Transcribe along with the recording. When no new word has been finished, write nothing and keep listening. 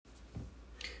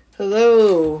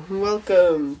Hello,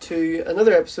 welcome to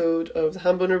another episode of the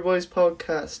Hamboner Boys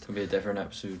podcast. It's going to be a different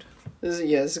episode. This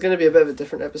is going to be a bit of a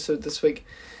different episode this week.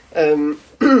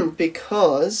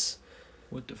 Because...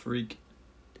 What the freak?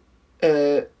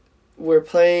 We're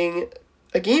playing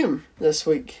a game this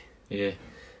week. Yeah.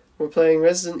 We're playing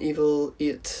Resident Evil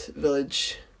 8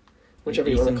 Village, whichever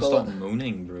you want to call it. Stop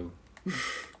moaning, bro.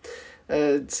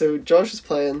 So Josh is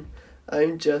playing.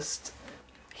 I'm just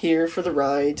here for the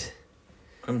ride.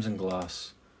 Crimson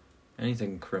glass.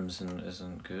 Anything crimson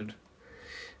isn't good.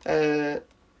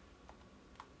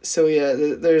 So yeah,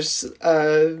 there's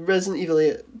Resident Evil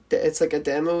 8. It's like a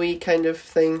demo-y kind of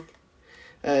thing.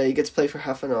 You get to play for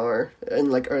half an hour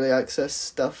in like early access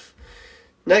stuff.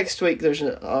 Next week there's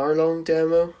an hour-long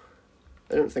demo.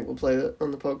 I don't think we'll play that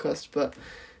on the podcast, but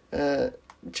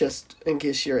just in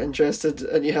case you're interested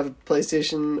and you have a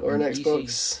PlayStation or an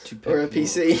Xbox or a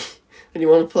PC and you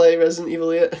want to play Resident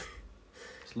Evil 8.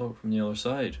 It's locked from the other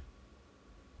side.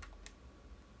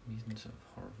 Means of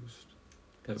harvest.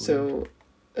 So,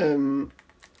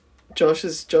 Josh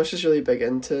is really big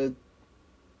into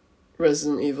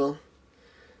Resident Evil.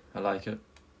 I like it.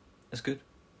 It's good.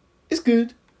 It's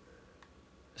good.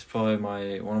 It's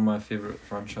probably one of my favourite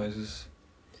franchises.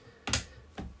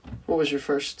 What was your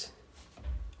first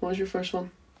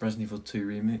one? Resident Evil 2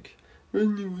 Remake.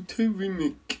 Resident Evil 2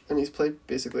 Remake. And he's played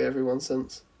basically every one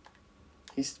since.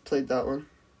 He's played that one,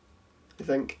 I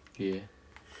think. Yeah.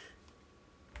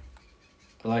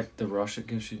 I like the rush it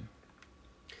gives you.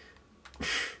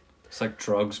 It's like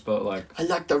drugs, but like... I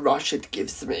like the rush it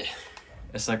gives me.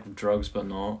 It's like drugs, but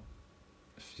not.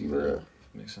 If it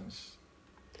makes sense.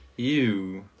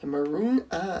 Ew. The maroon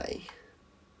eye.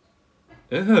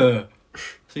 Ugh.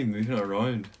 See, moving it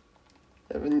around.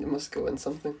 It must go in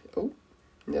something. Oh,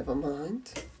 never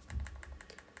mind.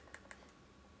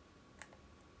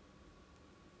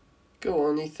 Go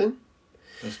on, Ethan.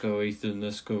 Let's go, Ethan.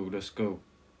 Let's go.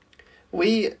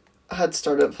 We had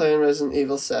started playing Resident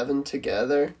Evil 7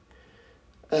 together.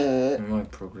 My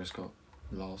progress got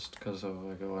lost because of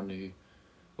like I knew.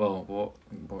 Well, what?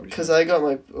 Because I got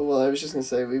my. Well, I was just gonna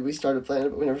say we started playing it,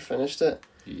 but we never finished it.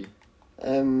 Yeah.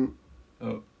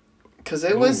 Oh. Because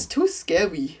it was too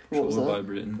scary. What was that?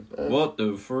 Vibrating. What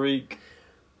the freak?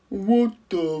 What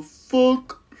the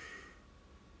fuck?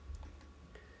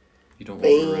 You don't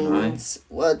want Maroon Eye?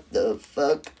 What the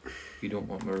fuck? You don't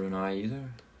want Maroon Eye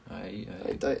either? I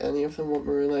doubt any of them want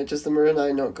Maroon Eye. Does the Maroon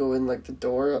Eye not go in like the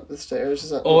door up the stairs? Is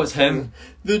that? Oh, it's him.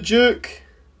 The Duke.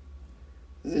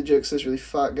 The Duke's this really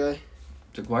fat guy.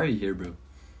 Like, why are you here, bro?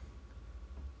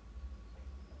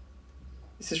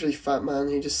 He's this really fat man.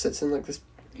 He just sits in like this.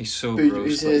 He's so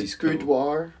gross. He's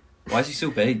boudoir. Why is he so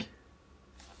big?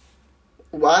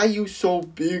 Why are you so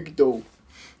big though?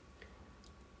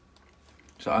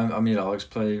 So I made Alex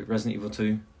play Resident Evil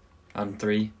 2 and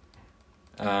 3.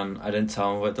 And I didn't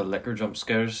tell him about the liquor jump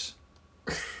scares.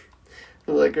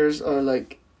 The liquors are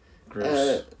like...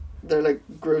 Gross. They're like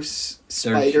gross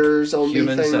spider zombie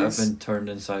humans things. That have been turned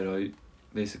inside out,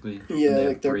 basically. Yeah,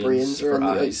 like their brains are on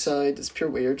the outside. It's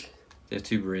pure weird. They have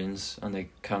 2 brains and they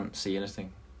can't see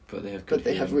anything. But they have good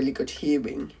hearing. Have really good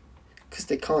hearing. Because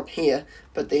they can't hear,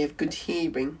 but they have good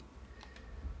hearing.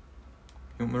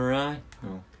 You want Maroon Eye?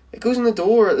 No. It goes in the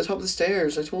door at the top of the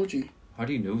stairs, I told you. How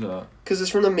do you know that? Because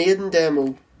it's from the Maiden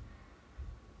demo.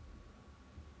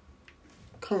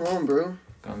 Come on, bro.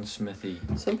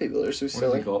 Gunsmithy. Some people are so silly.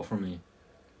 What have you got for me?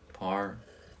 Power.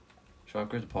 Should I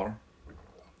upgrade the power?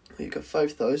 You got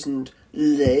 5,000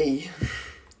 lei.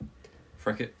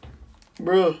 Frick it.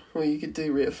 Bro, well you could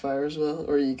do rate of fire as well,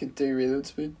 or you could do reload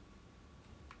speed.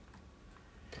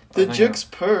 The Duke's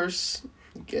purse.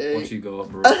 Okay. What you got,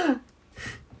 bro?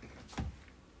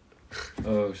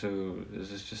 Oh, so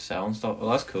is this just selling stuff? Well,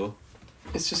 that's cool.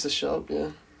 It's just a shop, yeah.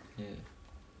 Yeah.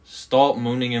 Stop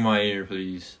moaning in my ear,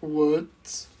 please.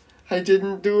 What? I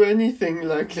didn't do anything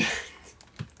like that.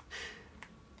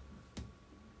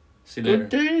 See you later. Good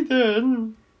day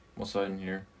then. What's that in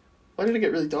here? Why did it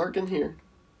get really dark in here?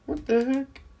 What the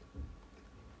heck?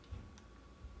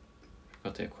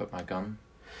 Got to equip my gun.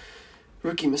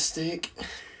 Rookie mistake.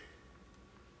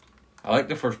 I like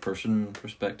the first person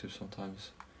perspective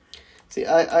sometimes. See,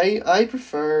 I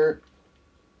prefer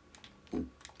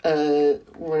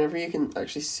whenever you can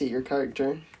actually see your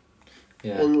character.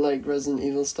 Yeah. In like Resident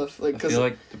Evil stuff, like I feel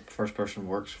like the first person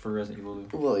works for Resident Evil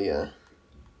 2. Well, yeah,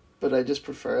 but I just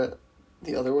prefer it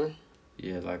the other way.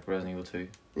 Yeah, like Resident Evil 2.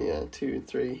 Yeah, 2 and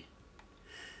 3.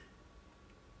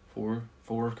 4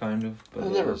 kind of. But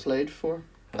I've never played 4.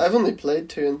 I've only played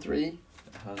 2 and 3. It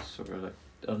has sort of like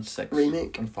on 6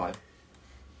 remake and 5.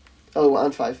 Oh,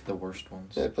 and 5. The worst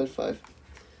ones. Yeah, I played 5.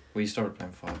 We started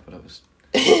playing 5, but it was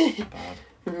Bad.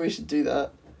 Maybe we should do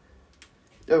that.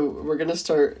 Oh, we're gonna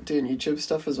start doing YouTube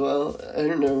stuff as well. I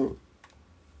don't know.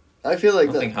 I feel like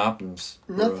Nothing happens.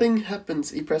 Nothing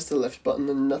happens. You press the left button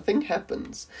and nothing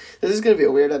happens. This is gonna be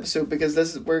a weird episode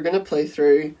because we're gonna play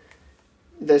through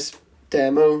this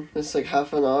demo. It's like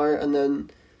half an hour, and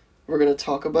then we're gonna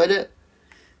talk about it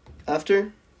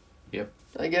after. Yep.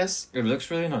 I guess. It looks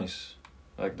really nice,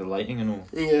 like the lighting and all.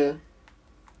 Yeah.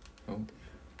 Oh.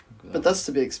 But that's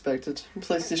to be expected.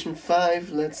 PlayStation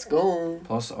 5, let's go.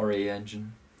 Plus RE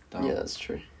engine. Damn. Yeah, that's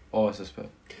true. Oh, it's this bit.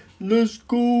 Let's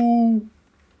go.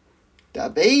 Da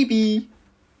baby.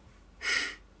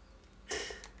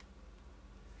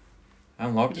 I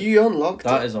unlocked it. You unlocked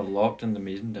That it. is unlocked in the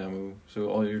maiden demo. So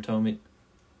all you're telling me.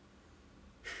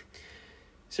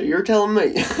 So you're telling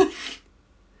me.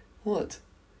 What?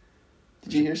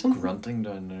 Did you hear something? Grunting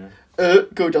down there.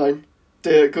 Go down.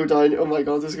 Go down. Oh my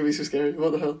god, this is gonna be so scary.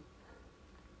 What the hell?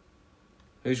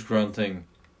 Who's grunting?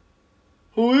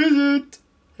 Who is it?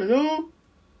 Hello?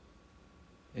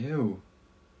 Ew.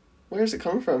 Where's it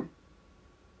coming from?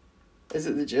 Is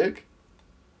it the Duke?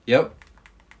 Yep.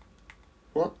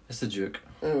 What? It's the Duke.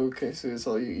 Oh, okay, so it's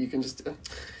all you can just...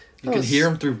 You can hear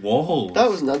him through walls. That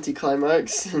was an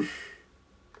anticlimax.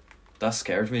 That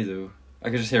scared me though. I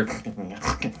could just hear.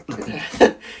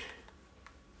 Have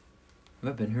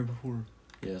I been here before?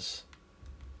 Yes.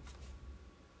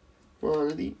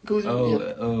 One of the... Goes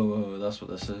Oh, that's what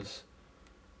this is.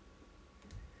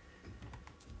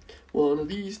 One of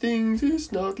these things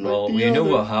is not like the Well, other. we know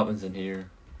what happens in here.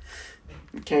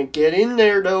 We can't get in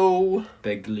there though.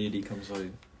 Big lady comes out.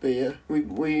 But yeah,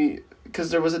 we because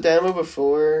there was a demo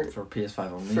before For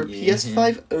PS5 only. for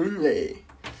PS5 only,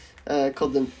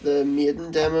 called the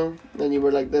Maiden demo, and you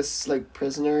were like this like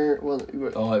prisoner. Well, you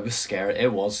were, Oh, it was scary.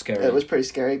 It was scary. it was pretty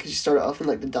scary because you started off in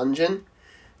like the dungeon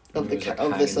of There was, like,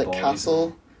 of this like hanging bodies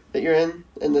castle that you're in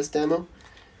this demo,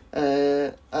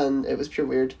 and it was pure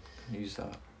weird. Use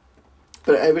that.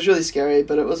 But it was really scary,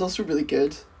 but it was also really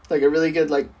good. Like a really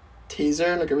good like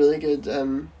teaser, like a really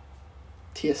good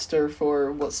taster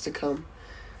for what's to come.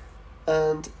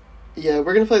 And yeah,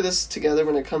 we're gonna play this together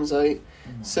when it comes out.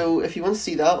 So if you want to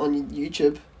see that on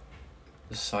YouTube,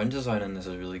 The sound design in this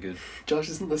is really good. Josh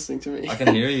isn't listening to me. I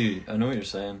can hear you. I know what you're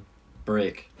saying.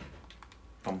 Break.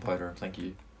 Gunpowder. Thank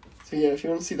you. So yeah, if you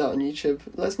want to see that on YouTube,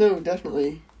 let us know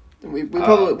definitely. And we'll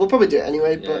probably do it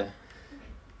anyway. But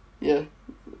yeah,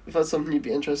 if that's something you'd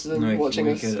be interested in watching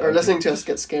us or listening to us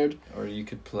get scared. Or you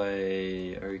could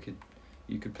play.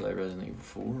 You could play Resident Evil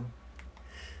 4.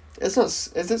 It's not.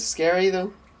 Is it scary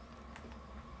though?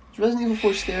 Is Resident Evil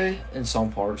 4 scary? In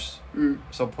some parts. Mm.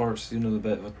 Some parts, you know, the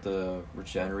bit with the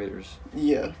regenerators.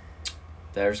 Yeah.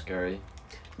 They're scary.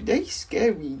 They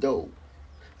scary though.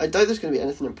 I doubt there's gonna be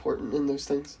anything important in those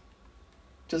things.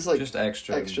 Just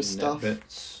extra stuff.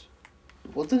 Bits.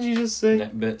 What did you just say?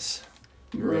 Net bits.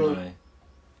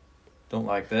 Don't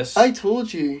like this. I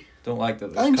told you. Don't like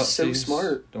that. I'm so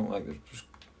smart. Don't like that.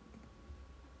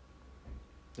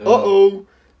 Uh-oh.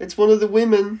 It's one of the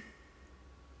women.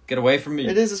 Get away from me.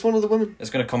 It is. It's one of the women. It's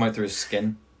gonna come out through his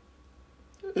skin.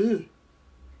 Ugh.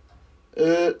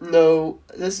 No.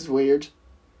 This is weird.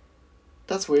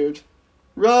 That's weird.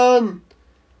 Run!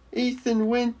 Ethan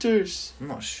Winters. I'm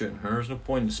not shooting her. There's no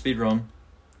point. Speed run.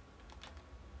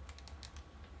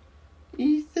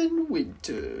 Ethan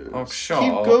Winters. Oh, shut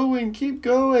Keep up. going. Keep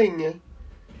going.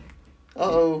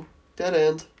 Uh-oh. Dead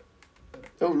end.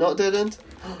 Oh, not dead end.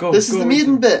 This is the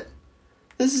Maiden bit.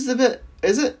 This is the bit.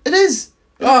 Is it? It is!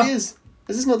 It is.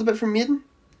 Is this not the bit from Maiden?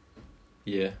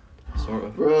 Yeah, sort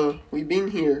of. Bruh, we been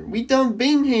here. We done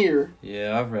been here.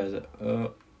 Yeah, I've read it.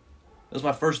 It was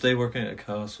my first day working at a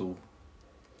castle.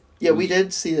 Yeah, we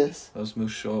did see this. I was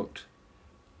most shocked.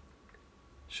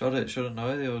 Shut it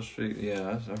now, the other street.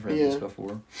 Yeah, I've read this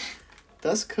before.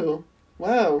 That's cool.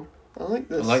 Wow, I like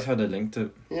this. I like how they linked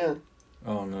it. Yeah.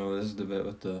 Oh no, this is the bit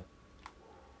with the...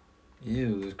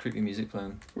 Ew, there's creepy music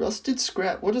playing. Rusted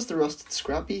scrap. What does the rusted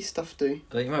scrappy stuff do?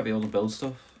 I think you might be able to build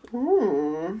stuff.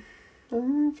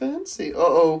 Fancy.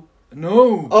 Uh-oh.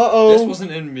 No! Uh-oh. This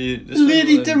wasn't in me.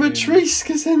 Lady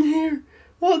Dimitrescu is in here.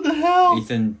 What the hell?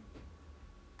 Ethan.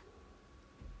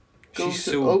 She's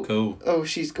so cool. Oh,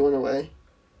 she's going away.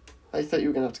 I thought you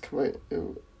were going to have to come out.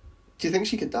 Oh. Do you think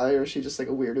she could die, or is she just like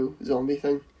a weirdo zombie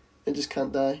thing and just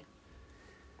can't die?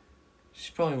 She's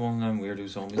probably one of them weirdo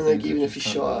zombies. And like, even if you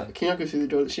shot her, can you not go through the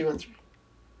door that she went through?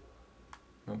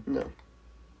 No.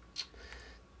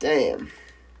 Damn.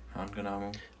 Handgun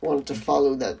ammo. Wanted to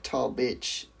follow that tall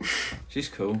bitch. She's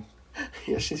cool.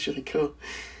 Yeah, she's really cool.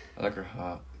 I like her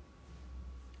hat.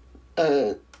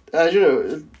 I don't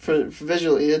know, for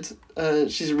visual aid,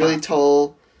 she's a really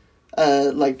tall,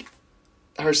 like,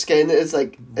 her skin is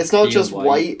like, it's not Pale just white.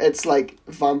 white, it's like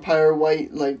vampire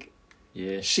white, like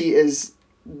Yeah. she is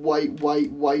white.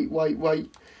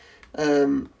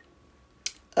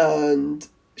 And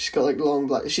she's got like long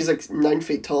black, she's like 9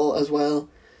 feet tall as well.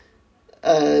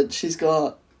 She's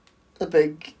got a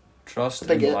big Trust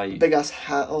in light. big ass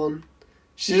hat on.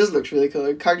 She just looks really cool.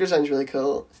 Her character design's really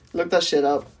cool. Look that shit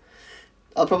up.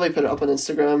 I'll probably put it up on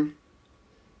Instagram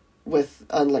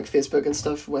and like Facebook and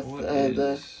stuff with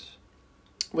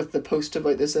the post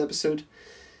about this episode.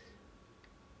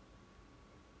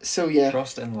 So yeah.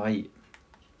 Trust in light.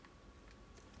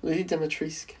 Lady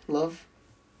Dimitrescu, love.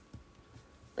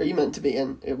 Are you meant to be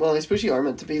in? Well, I suppose you are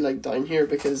meant to be like down here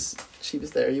because she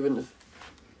was there. You wouldn't have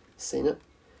seen it.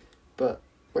 But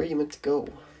where are you meant to go?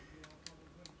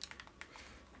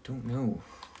 Don't know.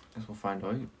 Guess we'll find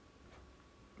out.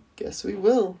 Guess we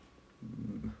will.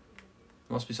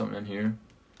 Must be something in here.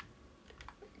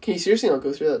 Can you seriously not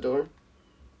go through that door?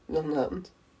 Nothing happened.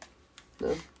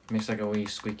 No. Makes like a wee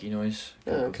squeaky noise.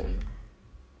 Oh, okay.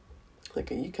 Like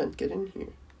you can't get in here.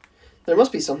 There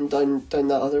must be something down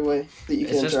that other way that you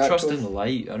can It says interact trust with. in the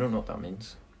light. I don't know what that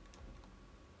means.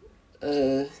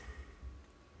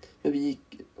 Maybe you.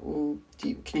 Well,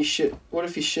 can you shoot? What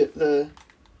if you shoot that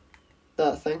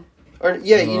thing? Or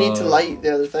yeah, you need to light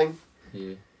the other thing.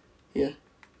 Yeah. Yeah.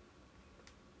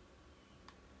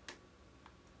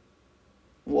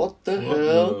 What the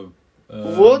hell?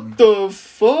 What the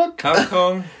fuck?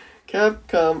 Capcom.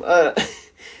 Capcom.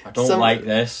 I don't like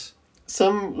this.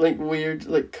 Some like weird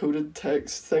like coded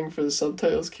text thing for the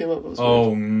subtitles came up. It was Oh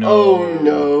weird. no. Oh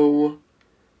no!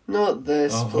 Not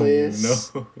this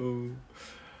place. No.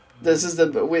 This is the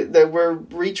bit we're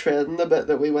retreading the bit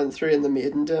that we went through in the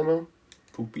maiden demo.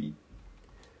 Poopy.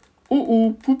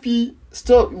 Oh, poopy!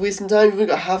 Stop wasting time. We've only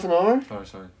got half an hour.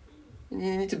 Sorry. And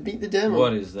you need to beat the demo.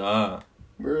 What is that?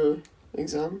 Bruh.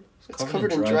 Exam. It's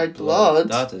covered in dried blood.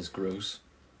 That is gross.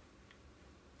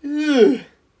 Ew.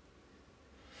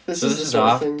 This is the sort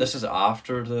of thing. This is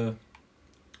after the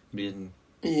maiden.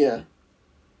 Yeah.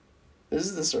 This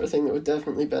is the sort of thing that would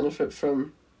definitely benefit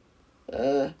from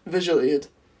visual aid.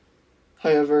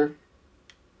 However,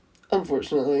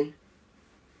 unfortunately,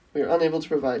 we are unable to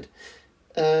provide.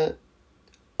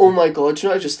 Oh my god, do you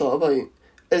know what I just thought about?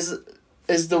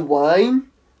 Is the wine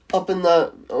up in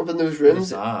those What is rooms?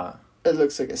 that? It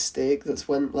looks like a steak that's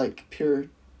went like pure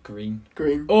Green.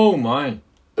 Oh my.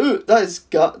 Ooh, that is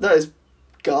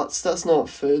guts, that's not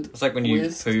food. It's like when you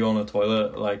Waste. poo on a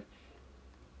toilet, like,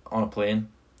 on a plane,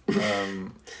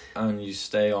 and you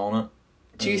stay on it.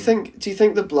 Do you think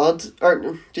the blood, or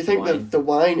do you think the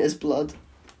wine is blood?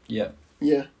 Yeah.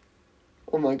 Yeah.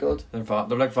 Oh my god. They're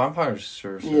like vampires,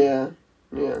 sure. Yeah.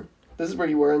 This is where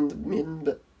you were in the maiden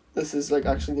bit. This is like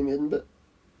actually the maiden bit.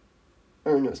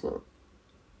 Oh no, it's not.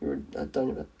 You were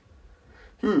down a bit.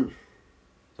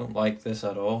 Don't like this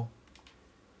at all.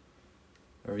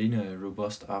 Arena,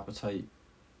 robust appetite.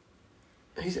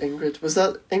 Who's Ingrid?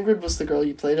 Ingrid was the girl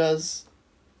you played as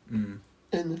Mm.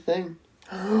 in the thing?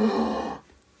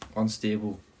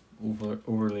 Unstable.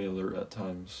 Overly alert at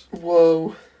times.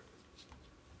 Whoa.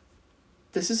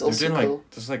 This is They're also doing cool.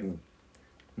 just like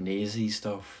nazy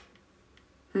stuff.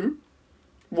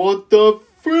 What the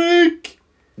freak?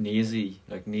 Nazy,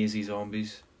 like nazy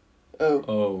zombies. Oh.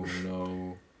 Oh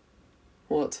no.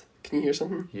 What? Can you hear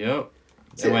something? Yep.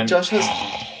 See, Josh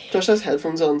has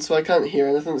headphones on, so I can't hear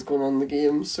anything that's going on in the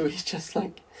game. So he's just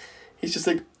like,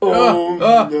 oh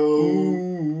no.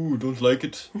 Ooh, don't like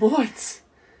it. What?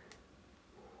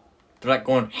 They're like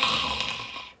going.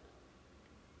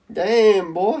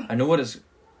 Damn, boy. I know what it's.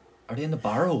 Are they in the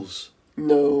barrels?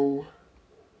 No.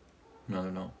 No,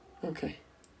 they're not. Okay.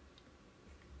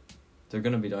 They're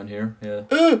gonna be down here. Yeah.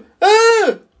 They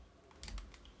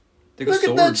got Look swords.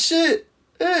 at that shit.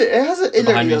 It has a. It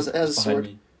literally does. It has a Behind sword.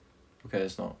 me. Okay,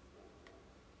 it's not.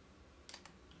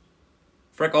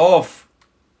 Frick off!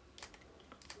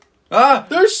 Ah!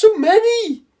 There's so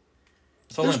many.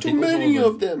 It's all There's them too people many over.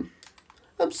 of them.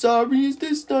 I'm sorry. Is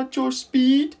this not your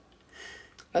speed?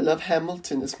 I love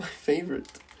Hamilton. It's my favorite.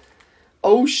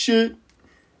 Oh shit.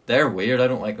 They're weird. I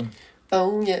don't like them.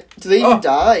 Oh yeah. Do they even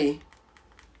die?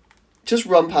 Just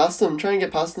run past them. Try and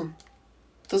get past them.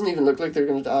 Doesn't even look like they're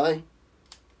gonna die.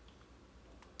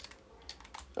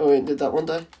 Oh wait, did that one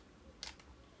die?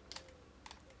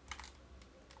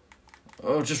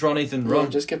 Oh, just run, Ethan. Run. Yeah,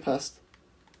 just get past.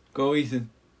 Go, Ethan.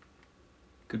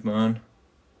 Good man.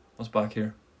 What's back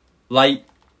here? Light.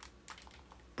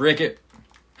 Break it.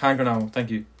 Hand grenade. Thank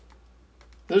you.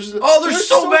 There's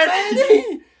so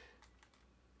many!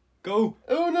 Go.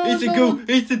 Oh no! Ethan, go.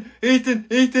 Ethan. It's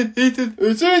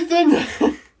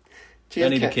Ethan. I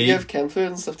need a key. You have chem food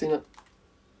and stuff, do you not?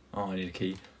 Oh, I need a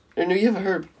key. Or no, you have a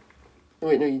herb. Oh,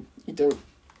 wait, no, you don't.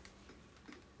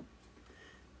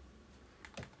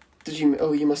 Did you...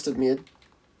 Oh, you must have made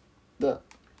that.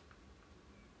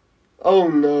 Oh,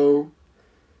 no.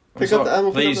 Pick up the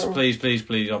ammo. Please,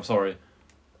 I'm sorry.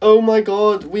 Oh, my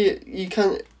God. Wait, you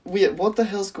can't... Wait, what the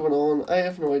hell's going on? I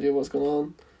have no idea what's going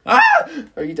on. Ah!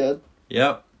 Are you dead?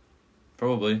 Yep.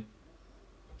 Probably.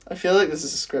 I feel like this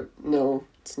is a script. No,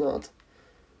 it's not.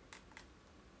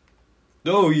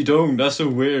 No, you don't. That's so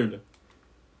weird.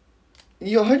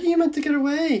 How do you meant to get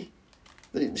away?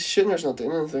 The shooter's not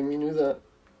doing anything, you knew that.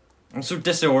 I'm so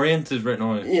disoriented right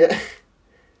now. Yeah.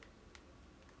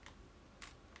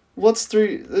 What's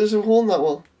through... There's a hole in that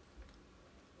wall.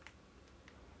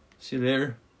 See you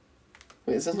later.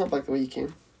 Wait, is this not back the way you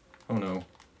came? Oh no.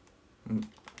 I'm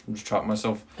just trapping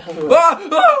myself. Hello. Ah!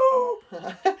 Oh!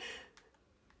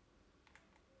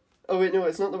 Oh wait, no,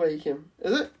 it's not the way you came.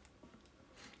 Is it?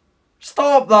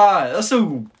 Stop that! That's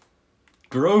so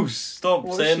gross. Stop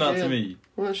What saying was she that to doing? me.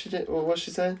 What's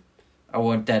she saying? I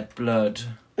want that blood.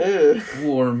 Ew.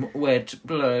 Warm, wet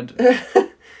blood.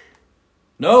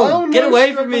 No! Oh, Get no, away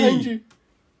she's from right behind me! you.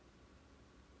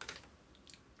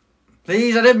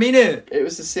 Please, I didn't mean it! It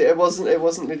was the same. It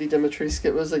wasn't Lady Dimitrescu.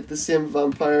 It was like the same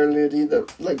vampire lady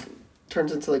that like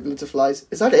turns into like loads of flies.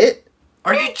 Is that it?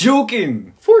 Are you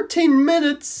joking? 14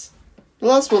 minutes. The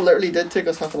last one literally did take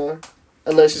us half an hour.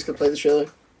 And now she's gonna play the trailer.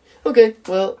 Okay,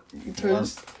 well, you turn.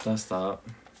 That's that.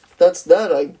 That's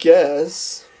that, I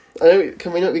guess. I know.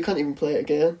 Can we not? We can't even play it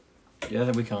again. Yeah, I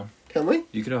think we can. Can we?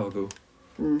 You could have a go.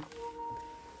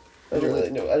 I don't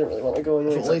really know. I don't really want to go in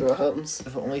there. Exactly what happens.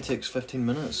 If it only takes 15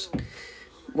 minutes.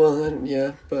 Well, then,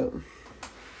 yeah, but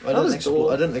I didn't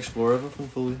explore everything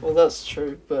fully. well, that's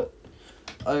true. But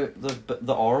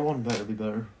The R one better be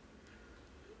better.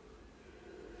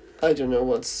 I don't know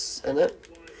what's in it.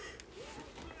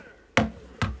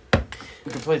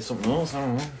 We could play something else. I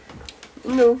don't know.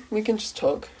 No, we can just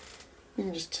talk. We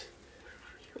can just.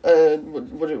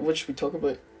 What should we talk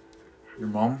about? Your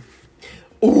mom.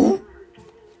 Ooh.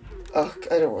 Oh,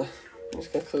 I don't want. I'm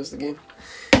just gonna close the game.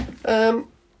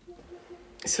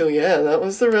 So yeah, that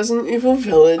was the Resident Evil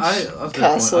Village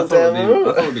castle demo.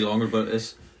 I thought it would be longer, but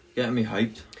it's getting me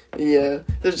hyped. Yeah,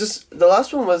 there's just the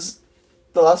last one was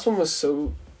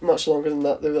so much longer than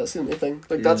that though. That's the only thing.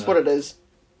 Like that's Yeah. what it is.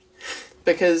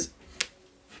 Because,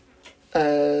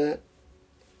 yeah,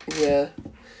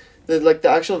 the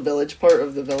actual village part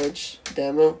of the village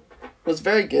demo was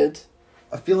very good.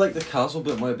 I feel like the castle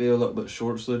bit might be a little bit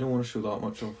short, so they don't want to show that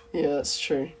much of. Yeah, that's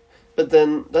true. But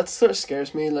then that sort of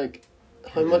scares me. Like,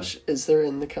 how much is there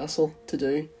in the castle to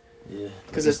do? Yeah.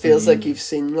 Because it feels like you've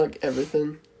seen like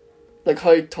everything. Like,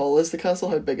 how tall is the castle?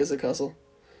 How big is the castle?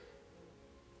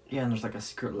 Yeah, and there's like a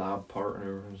secret lab part and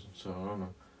everything, so I don't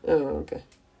know. Oh, okay.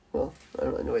 Well, I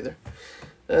don't really know either.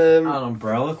 An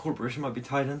Umbrella Corporation might be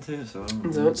tied into it, so I don't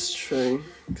know. That's true,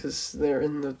 because they're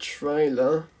in the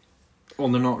trailer. Well,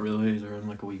 they're not really. They're in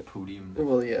like a wee podium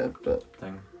Well, yeah, but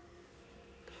thing.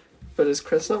 is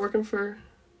Chris not working for?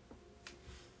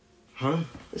 Huh?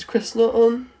 Is Chris not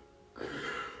on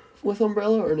with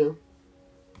Umbrella or no?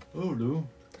 Oh no.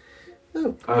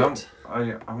 Oh, I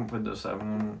haven't played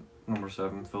the number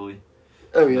 7 fully.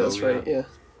 Oh yeah, No, that's right. Yeah.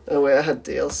 Oh wait, I had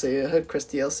DLC. I had Chris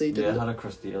DLC. Didn't I had a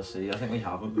Chris DLC. I think we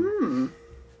have it.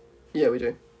 Yeah, we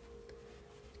do.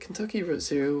 Kentucky Route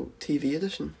Zero TV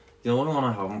edition. The only one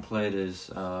I haven't played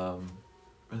is Resident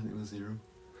Evil 0.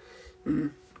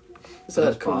 Is But that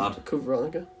it's bad. Code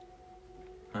Veronica?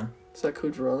 Huh? Is that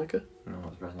Code Veronica? No,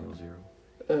 it's Resident Evil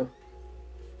 0.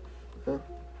 Oh.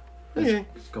 Okay.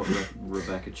 It's got like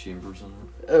Rebecca Chambers in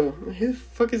it. Oh, who the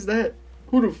fuck is that?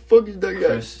 Who the fuck is that guy?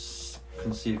 Chris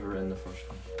Conceiver in the first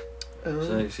one. Oh.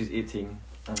 So she's 18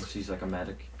 and she's like a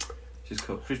medic. She's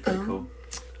cool. She's pretty cool.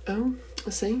 Oh, I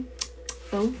see.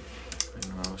 Oh.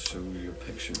 And I'll show you a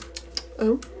picture.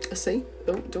 Oh, I see.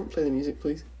 Oh, don't play the music,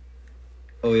 please.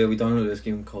 Oh yeah, we downloaded this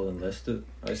game called Enlisted.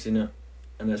 I've seen it,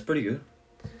 and it's pretty good.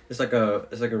 It's like a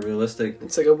realistic.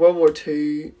 It's like a World War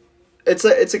Two. It's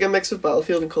like a mix of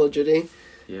Battlefield and Call of Duty.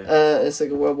 Yeah. It's like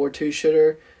a World War Two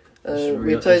shooter.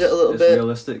 We played it a little bit. It's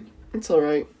realistic. It's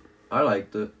alright. I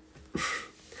liked it.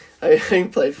 I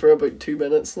played for about 2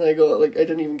 minutes and I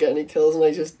didn't even get any kills and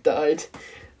I just died.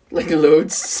 Like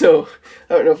loads, so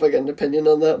I don't know if I get an opinion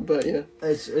on that, but yeah.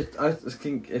 I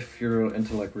think if you're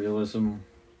into like realism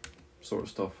sort of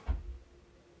stuff,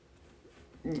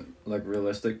 like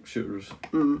realistic shooters,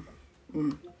 cause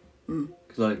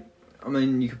like I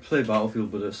mean you could play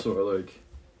Battlefield, but it's sort of like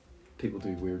people do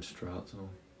weird strats and all,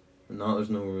 and now there's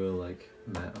no real like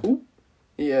meta. Ooh.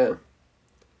 Yeah.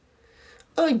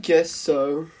 I guess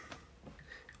so.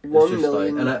 It's 1 just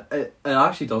million. like, and it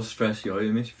actually does stress you out.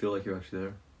 It makes you feel like you're actually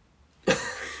there.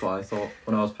 That's what I thought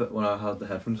when I had the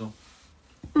headphones on.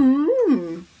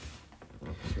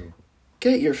 So,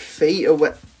 Get your feet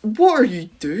away. What are you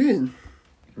doing?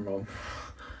 your mum.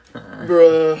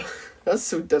 Bruh. That's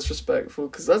so disrespectful,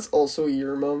 because that's also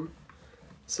your mum.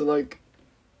 So, like,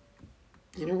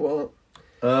 you know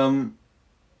what?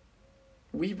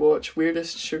 We watch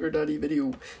weirdest sugar daddy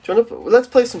video. Do you want to? Let's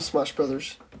play some Smash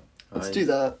Brothers. Let's do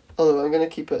that. Although I'm gonna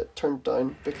keep it turned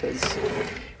down because,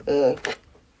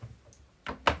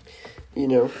 you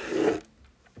know,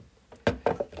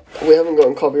 we haven't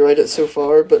gotten copyrighted so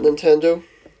far. But Nintendo,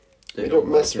 we don't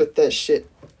mess with that shit.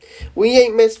 We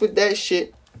ain't messed with that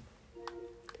shit.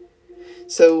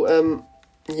 So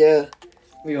yeah.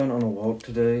 We went on a walk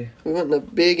today. We went on a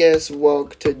big ass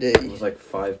walk today. It was like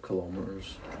 5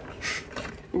 kilometers.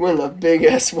 We went on a big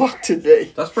ass walk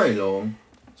today. That's pretty long.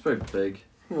 It's pretty big.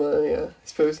 Well, yeah, I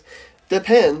suppose.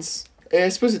 Depends. I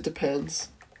suppose it depends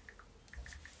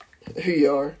who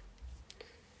you are.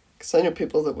 Because I know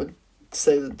people that would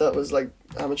say that was like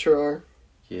amateur hour.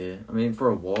 Yeah, I mean for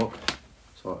a walk,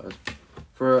 that's what it is.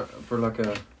 For like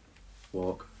a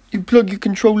walk. You plug your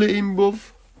controller in,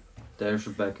 bruv. There's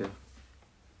Rebecca.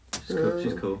 She's cool.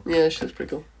 She's cool. Yeah, she looks pretty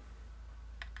cool.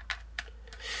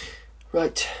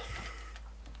 Right.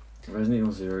 Resident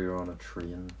Evil 0, you're on a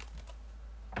train.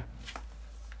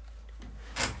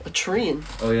 A train?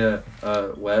 Oh yeah,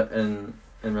 in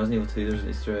Resident Evil 2 there's an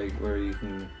Easter egg where you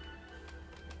can,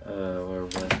 where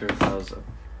Wesker has,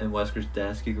 in Wesker's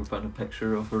desk you can find a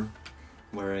picture of her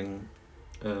wearing,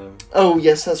 Oh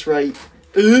yes, that's right.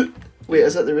 Wait,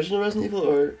 is that the original Resident Evil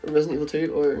or Resident Evil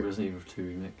 2 or? Resident Evil 2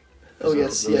 remake. Oh So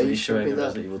yes, there was yeah, an you Easter showed egg me in that.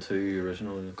 Resident Evil 2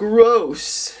 original. Yeah.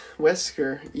 Gross!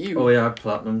 Wesker, ew. Oh yeah, I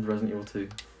platinumed Resident Evil 2.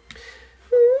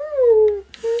 Ooh,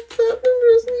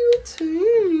 Resident Evil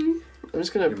 2. I'm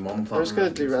just Your mum gonna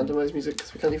platinumed do Resident Evil 2. randomized music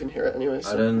because we can't even hear it anyway.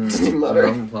 So I didn't. it doesn't even I matter.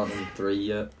 haven't platinumed 3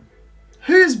 yet.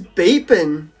 Who's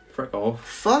vaping? Frick off.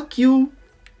 Fuck you.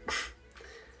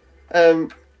 I'll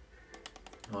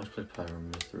just play Pyro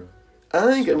Mythra.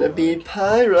 I'm gonna be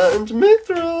Pyra and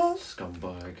Mithra.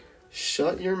 Scumbag.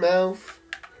 Shut your mouth.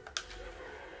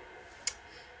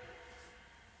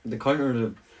 The counter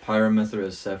to Pyro Mythra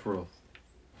is Sephiroth.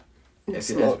 It's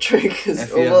If- not true because If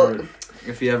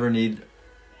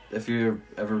you're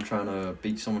ever trying to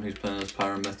beat someone who's playing as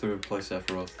Pyro Mythra, play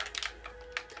Sephiroth.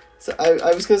 So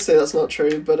I was gonna say that's not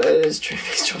true, but it is true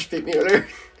because Josh beat me earlier.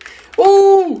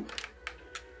 Oh!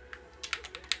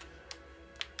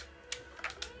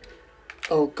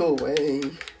 Oh, go away.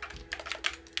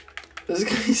 This is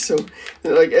gonna be so...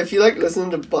 Like, if you like listening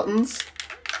to buttons,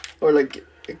 or like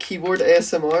a keyboard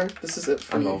ASMR, this is it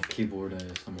for I you. love keyboard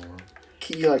ASMR.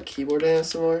 You like keyboard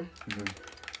ASMR?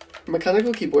 Mm-hmm.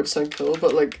 Mechanical keyboards sound cool,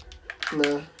 but like,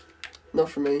 nah, not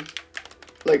for me.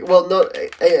 Like, well, not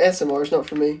ASMR is not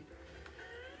for me.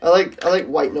 I like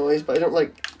white noise, but I don't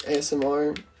like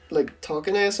ASMR. Like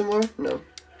talking ASMR, no.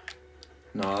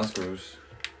 No, that's gross.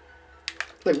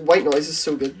 Like white noise is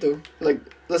so good though. Like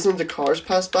listening to cars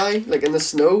pass by, like in the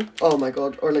snow. Oh my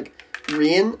god! Or like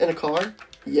rain in a car.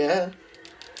 Yeah.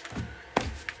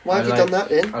 Why have you done that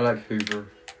then? I like Hoover.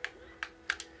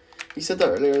 You said that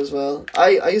earlier as well.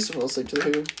 I used to fall asleep to the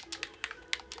Who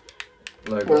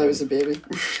Like when I was a baby.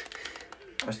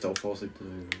 I still fall asleep to the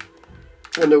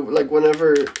Hoover.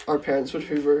 Whenever our parents would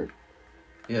Hoover,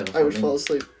 Yeah, that's I what would mean. fall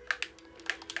asleep.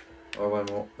 Or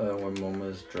when mum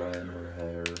is drying her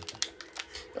hair.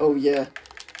 Oh yeah,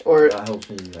 or That helps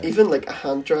me. Like, even like a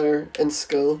hand dryer in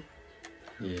school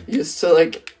yeah. used to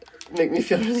like make me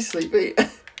feel really sleepy.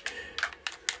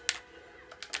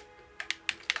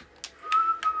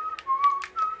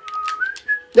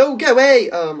 No, get away!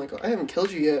 Oh my god, I haven't killed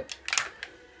you yet.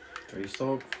 3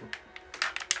 stock.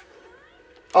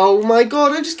 Oh my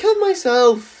god, I just killed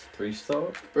myself! 3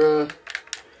 stock. Bruh.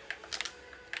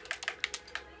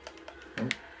 Oh.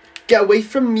 Get away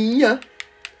from me!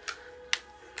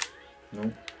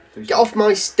 No. 3 Get off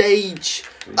my stage!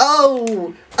 3.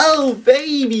 Oh! Oh,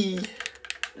 baby!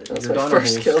 That's You're my down a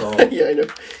first whole kill. stock. Yeah, I know.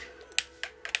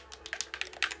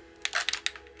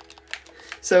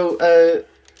 So,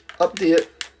 update.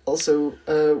 Also,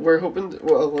 we're hoping...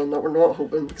 We're not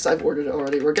hoping, because I've ordered it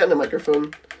already. We're getting a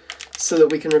microphone so that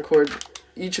we can record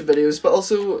YouTube videos, but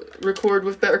also record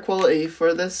with better quality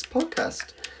for this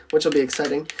podcast, which will be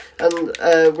exciting.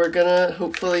 And we're gonna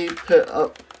hopefully put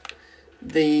up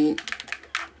the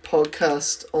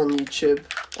podcast on YouTube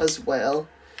as well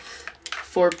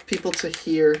for people to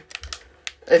hear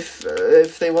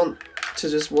if they want to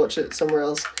just watch it somewhere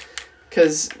else,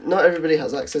 because not everybody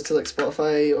has access to like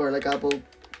Spotify or like Apple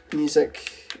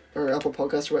Music or Apple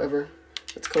Podcasts or whatever.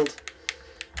 it's called.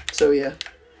 So yeah,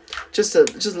 just a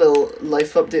little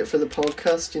life update for the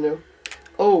podcast, you know.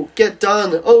 Oh, get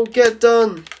done! Oh, get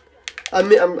done! I'm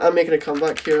making a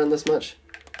comeback here on this match.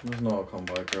 There's not a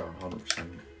comeback, you're 100%.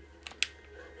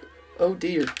 Oh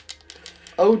dear.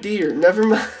 Oh dear, never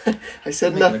mind. I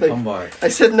said Making a nothing. comeback. I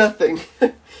said nothing.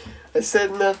 I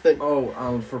said nothing. Oh,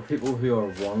 and for people who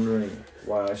are wondering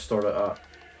why I started at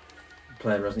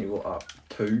playing Resident Evil at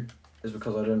 2, is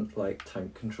because I didn't like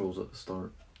tank controls at the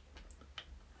start.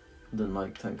 Didn't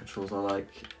like tank controls,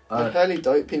 I highly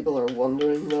doubt people are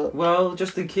wondering that. Well,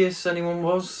 just in case anyone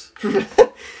was.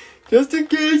 Just in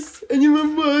case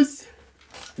anyone was.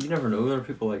 You never know, there are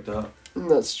people like that.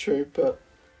 That's true, but...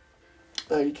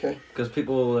 Okay. Because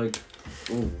people like,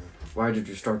 oh, why did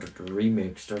you start at the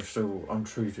remakes? They're so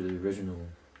untrue to the original.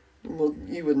 Well,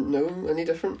 you wouldn't know any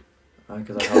different.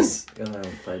 Because I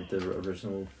haven't played the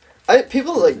original.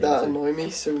 People like that annoy me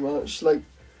so much. Like,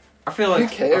 I feel like... who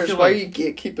cares? Why are you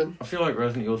gatekeeping? I feel like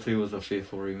Resident Evil 2 was a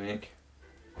faithful remake.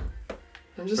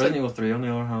 Resident Evil 3, on the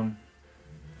other hand.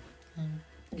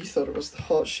 You thought it was the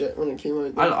hot shit when it came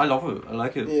out. I love it. I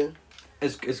like it. Yeah.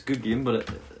 It's a good game, but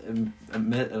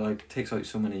it like takes out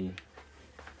so many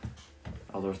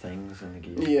other things in the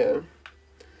game. Yeah.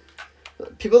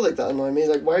 People like that annoy me.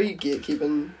 Like, why are you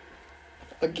gatekeeping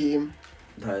a game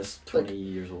That is 20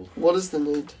 years old. What is the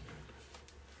need?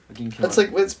 A game It's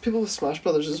like it's people with Smash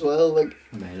Brothers as well. Like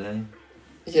Melee.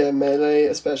 Yeah, Melee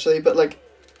especially, but like,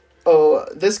 oh,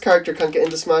 this character can't get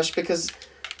into Smash because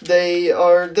they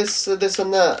are this and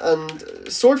that,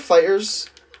 and sword fighters.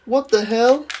 What the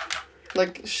hell?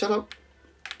 Like, shut up.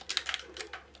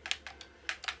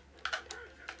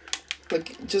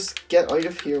 Like, just get out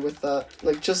of here with that.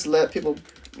 Like, just let people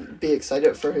be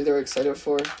excited for who they're excited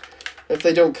for. If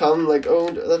they don't come, like, oh,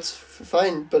 that's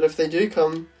fine. But if they do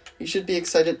come, you should be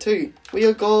excited too. We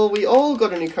all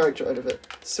got a new character out of it.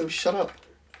 So shut up.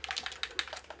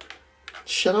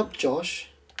 Shut up, Josh.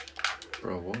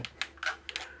 Bro, what?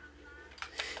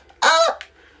 Ah!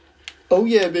 Oh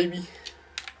yeah, baby.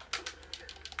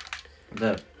 I'm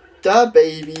dead. Da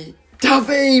baby. Da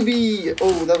baby!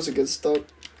 Oh, that was a good start.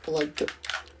 I liked it.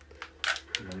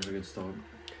 That was a good start.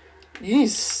 You need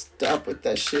to stop with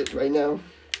that shit right now.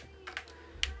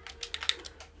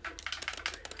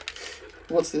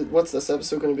 What's this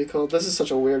episode going to be called? This is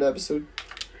such a weird episode.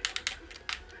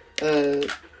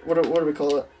 What do we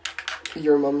call it?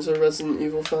 Your mum's a Resident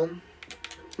Evil fan?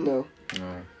 No.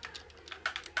 No.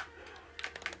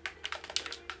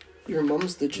 Your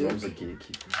mum's the joke. Your mum's a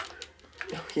gatekeeper.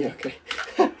 Oh, yeah, okay.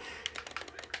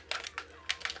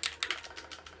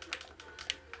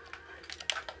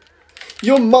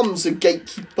 Your mum's a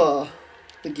gatekeeper.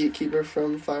 The gatekeeper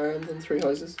from Fire Emblem Three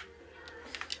Houses.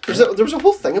 There was a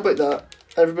whole thing about that.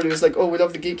 Everybody was like, oh, we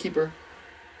love the gatekeeper.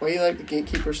 Why do you like the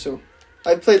gatekeeper so?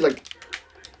 I played like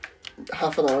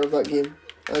half an hour of that game.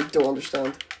 I don't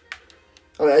understand.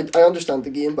 I mean, I understand the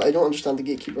game, but I don't understand the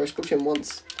gatekeeper. I spoke to him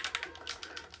once.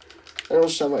 I don't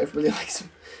understand why everybody likes him.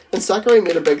 And Sakurai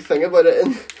made a big thing about it,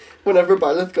 and whenever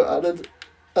Byleth got added,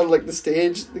 and like the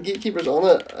stage, the gatekeeper's on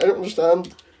it. I don't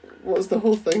understand what's the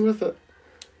whole thing with it.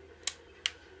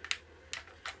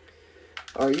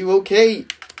 Are you okay?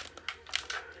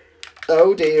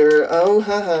 Oh dear, oh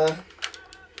haha.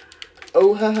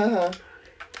 Oh ha ha ha.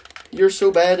 You're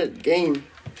so bad at game.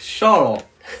 Shut up.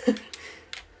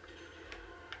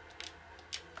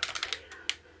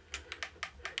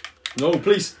 No,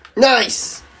 please.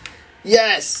 Nice!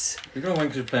 Yes! You're gonna win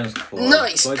because you're playing as Cloud.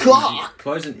 Nice, Claw!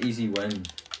 Cloud's an easy win.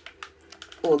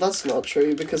 Well, that's not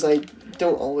true, because I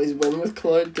don't always win with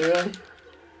Cloud, do I?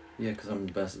 Yeah, because I'm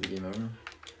the best at the game ever.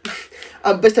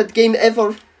 I'm best at the game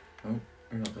ever! Oh,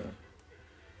 you're not there.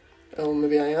 Oh,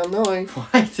 maybe I am now.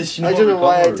 Why did you not I don't know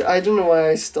why recover? I don't know why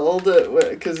I stalled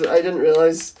it, because I didn't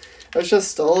realise... I was trying to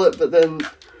stall it, but then...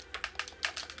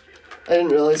 I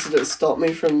didn't realise that it stopped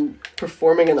me from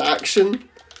performing an action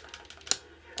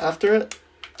after it.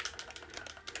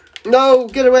 No!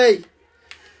 Get away!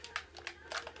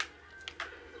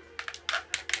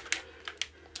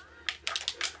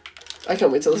 I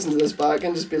can't wait to listen to this back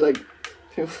and just be like...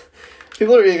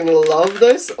 People are either going to love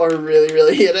this or really,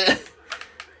 really hate it.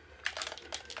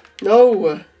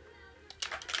 No!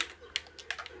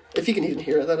 If you can even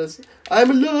hear it, that is. I'm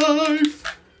alive!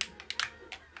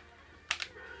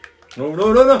 No.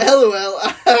 LOL.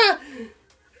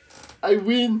 I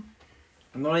win.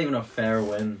 Not even a fair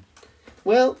win.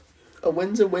 Well, a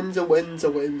win's a win's a win's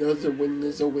a win. There's a win,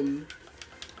 there's a win.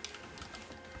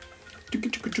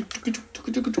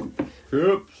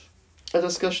 Yep. A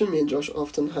discussion me and Josh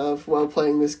often have while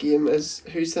playing this game is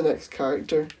who's the next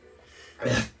character.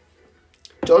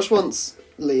 Josh wants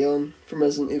Leon from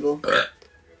Resident Evil.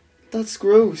 That's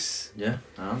gross. Yeah,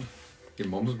 and your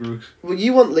mum's gross. Well,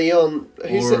 you want Leon. Or-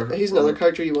 Who's another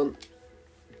character you want?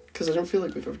 Because I don't feel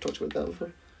like we've ever talked about that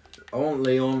before. I want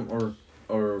Leon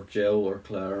or Jill or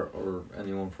Claire or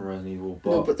anyone from Resident Evil. But,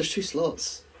 No, but there's 2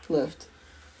 slots left.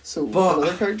 So, But-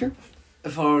 another character?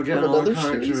 if I were to get From another another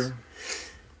character... series?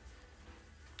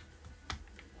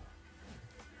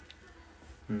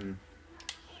 I'm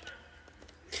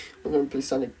going to play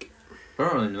Sonic. I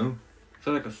don't really know. I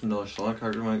feel like another Sonic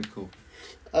character might be cool.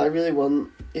 I really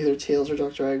want either Tails or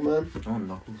Dr. Eggman. I want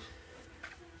Knuckles.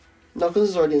 Knuckles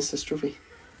is already in Sis Trophy.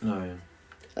 No,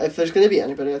 yeah. If there's going to be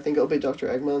anybody, I think it'll be Dr.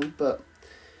 Eggman, but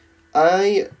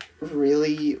I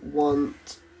really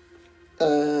want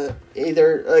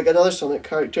either like another Sonic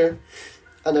character,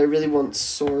 and I really want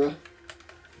Sora.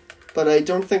 But I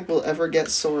don't think we'll ever get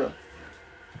Sora.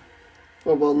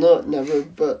 Well, not never,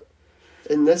 but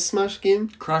in this Smash game,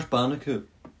 Crash Bandicoot.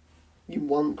 you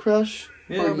want Crash,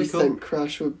 Yeah, or that'd you be cool. think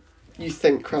Crash would? You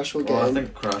think Crash will get Well, I in?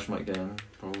 think Crash might get in,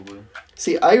 probably.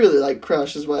 See, I really like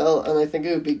Crash as well, and I think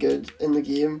it would be good in the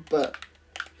game, but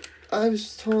I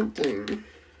was taunting.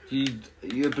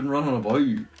 You've been running about.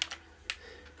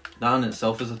 That in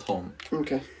itself is a taunt.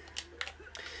 Okay.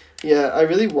 Yeah, I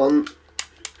really want,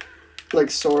 like,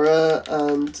 Sora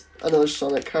and another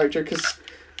Sonic character, because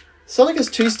Sonic has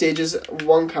 2 stages,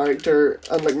 1 character,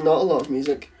 and, like, not a lot of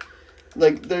music.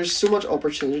 Like, there's so much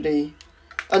opportunity.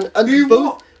 And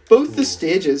both the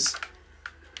stages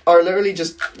are literally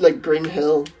just, like, Green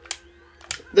Hill.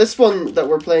 This one that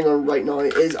we're playing on right now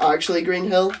is actually Green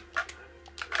Hill.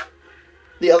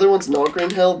 The other one's not Green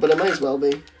Hill, but it might as well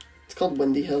be. It's called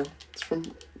Windy Hill. It's from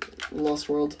Lost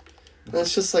World. And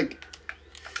it's just like,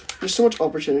 there's so much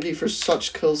opportunity for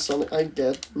such cool Sonic. I'm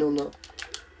dead. No, I'm not.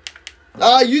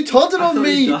 Ah, you taunted I on thought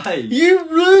me! he died. You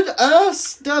rude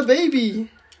ass, da baby!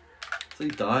 I thought he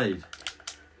died.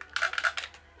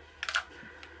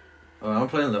 Oh, I'm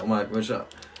playing Little Mike, which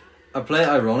I play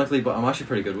ironically, but I'm actually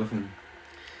pretty good with him.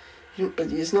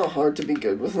 It's not hard to be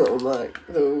good with Little Mac,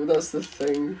 though. That's the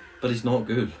thing. But he's not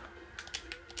good.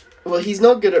 Well, he's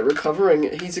not good at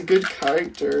recovering. He's a good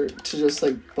character to just,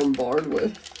 like, bombard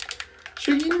with.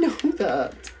 Sure, you know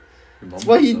that. That's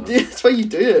why you do. That's why you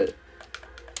do it.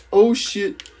 Oh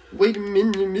shit! Wait a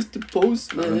minute, Mr. I meant to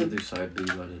Postman. do side B,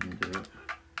 but I didn't do it.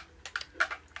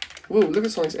 Whoa! Look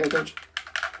at Sonic's air dodge.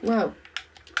 Wow.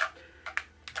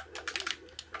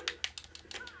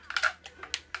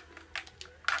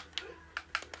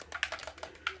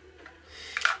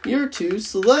 You're too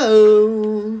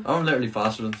slow. I'm literally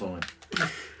faster than Sonic.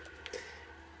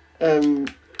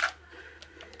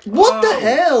 What the Oh.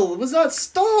 hell was that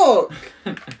stock?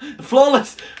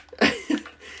 Flawless!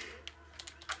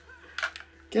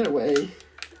 Get away.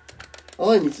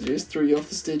 All I need to do is throw you off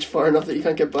the stage far enough that you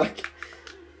can't get back.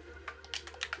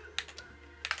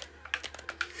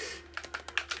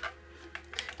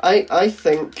 I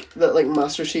think that, like,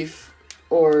 Master Chief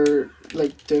or,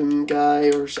 like, Doom Guy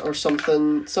or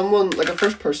something, someone, like a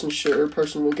first person shooter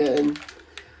person will get in.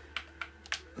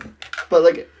 But,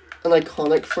 like, an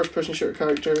iconic first person shooter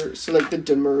character, so, like, the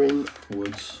Doom Marine.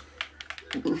 Woods.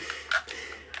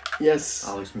 Yes.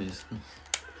 Alex Mason.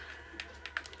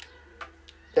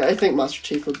 Yeah, I think Master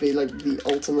Chief would be, like, the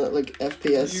ultimate, like,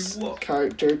 FPS You what?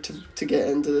 character to get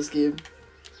into this game.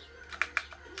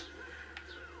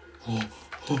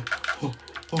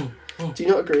 Do you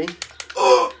not agree?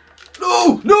 Oh!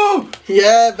 No! No!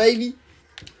 Yeah, baby!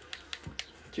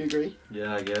 Do you agree?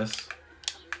 Yeah, I guess.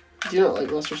 Do you not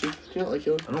like Master Chief? Do you not like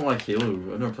Halo? I don't like Halo.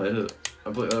 I've never played it.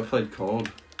 I played COD.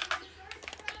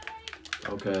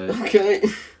 Okay. Okay.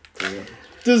 Yeah.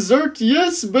 Dessert,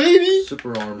 yes, baby!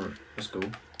 Super Armor. Let's go.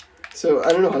 So, I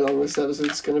don't know how long this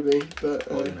episode's gonna be, but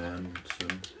Probably gonna end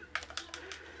soon.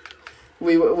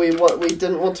 we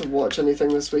didn't want to watch anything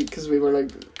this week because we were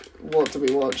like, what do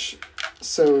we watch?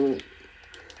 So,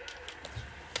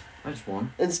 I just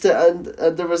won. instead,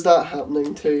 and there was that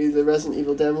happening too, the Resident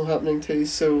Evil demo happening too,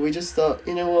 so we just thought,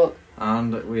 you know what?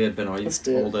 And we had been out Let's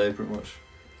do it. all day, pretty much.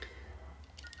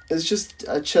 It's just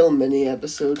a chill mini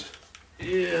episode.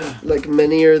 Yeah. Like,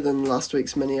 minier than last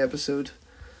week's mini episode.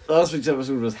 Last week's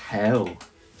episode was hell.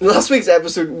 Last week's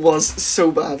episode was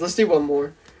so bad. Let's do one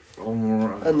more, One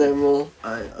more. and then we'll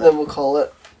call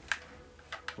it.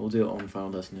 We'll do it on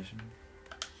Final Destination.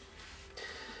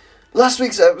 Last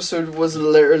week's episode was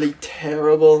literally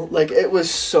terrible. Like, it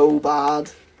was so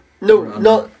bad. No, Grand.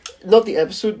 not the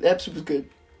episode. The episode was good.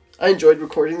 I enjoyed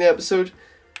recording the episode.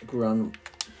 Grand.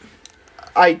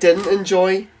 I didn't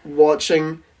enjoy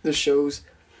watching the shows.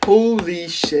 Holy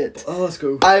shit. Oh, let's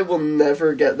go. I will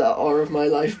never get that hour of my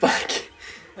life back.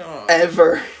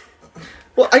 Ever.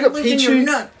 Well, I got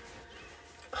Pichu.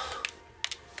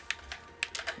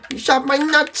 You shot my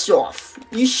nuts off.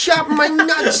 You shot my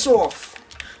nuts off.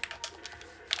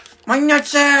 My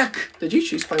nutsack! Did you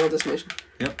choose Final Destination?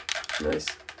 Yep. Nice.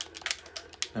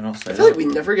 I don't say I feel like we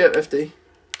never get FD.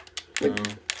 Like, No,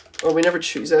 oh, we never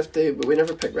choose FD, but we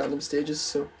never pick random stages,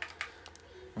 so...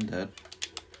 I'm dead.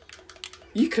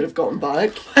 You could have gotten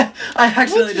back. I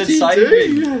accidentally What did side you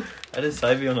B. do? I did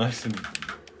side B on accident.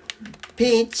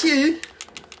 Pichu.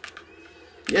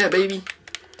 Yeah, baby.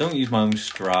 Don't use my own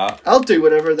strat. I'll do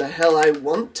whatever the hell I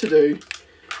want to do.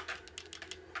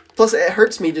 Plus, it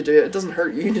hurts me to do it. It doesn't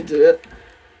hurt you to do it.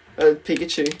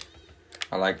 Pikachu.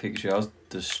 I like Pikachu. I was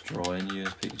destroying you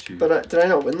as Pikachu. But did I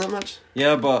not win that much?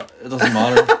 Yeah, but it doesn't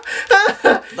matter.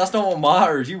 That's not what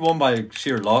matters. You won by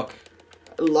sheer luck.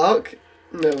 Luck?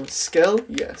 No. Skill?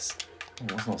 Yes. Oh,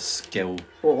 that's not skill.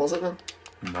 What was it then?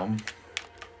 Mum.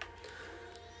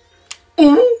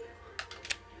 Oh!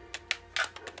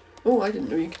 Oh, I didn't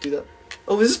know you could do that.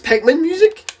 Oh, is this Pikmin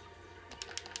music?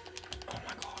 Oh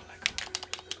my god, like...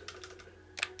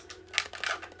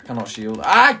 I cannot shield.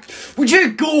 Ah! Would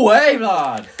you go away,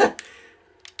 lad?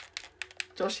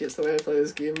 Josh hates the way I play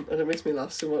this game, and it makes me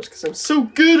laugh so much because I'm so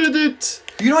good at it!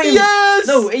 You don't even... Yes!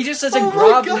 No, he just sits and Oh my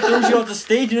grabs and God. throws you off the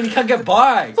stage and then you can't get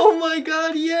back. Oh my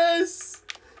god, yes!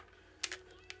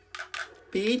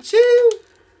 Pichu!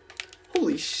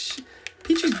 Holy sh...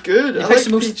 Pichu's good. He I picks like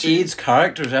the most Pichu. AIDS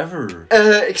characters ever.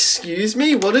 Excuse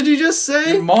me? What did you just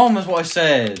say? Your mom is what I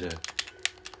said.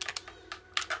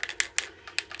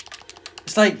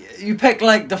 It's like, you pick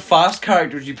like the fast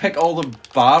characters, you pick all the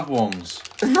bad ones.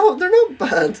 No, they're not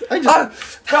bad. I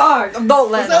just... I'm not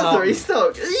Was letting that that the happen.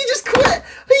 restock? You just quit!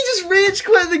 He just rage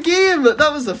quit the game!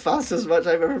 That was the fastest match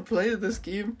I've ever played this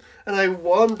game. And I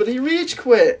won, but he rage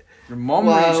quit. Your mom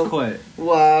Wow. rage quit.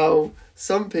 Wow.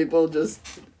 Some people just...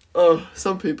 Oh,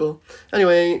 some people.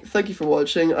 Anyway, thank you for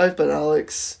watching. I've been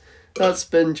Alex. That's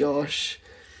been Josh.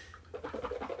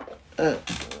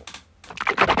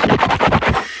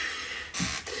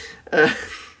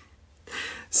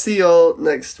 See y'all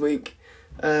next week.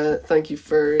 Thank you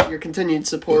for your continued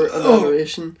support and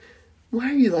adoration. Why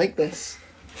are you like this?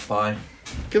 Bye.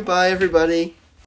 Goodbye, everybody.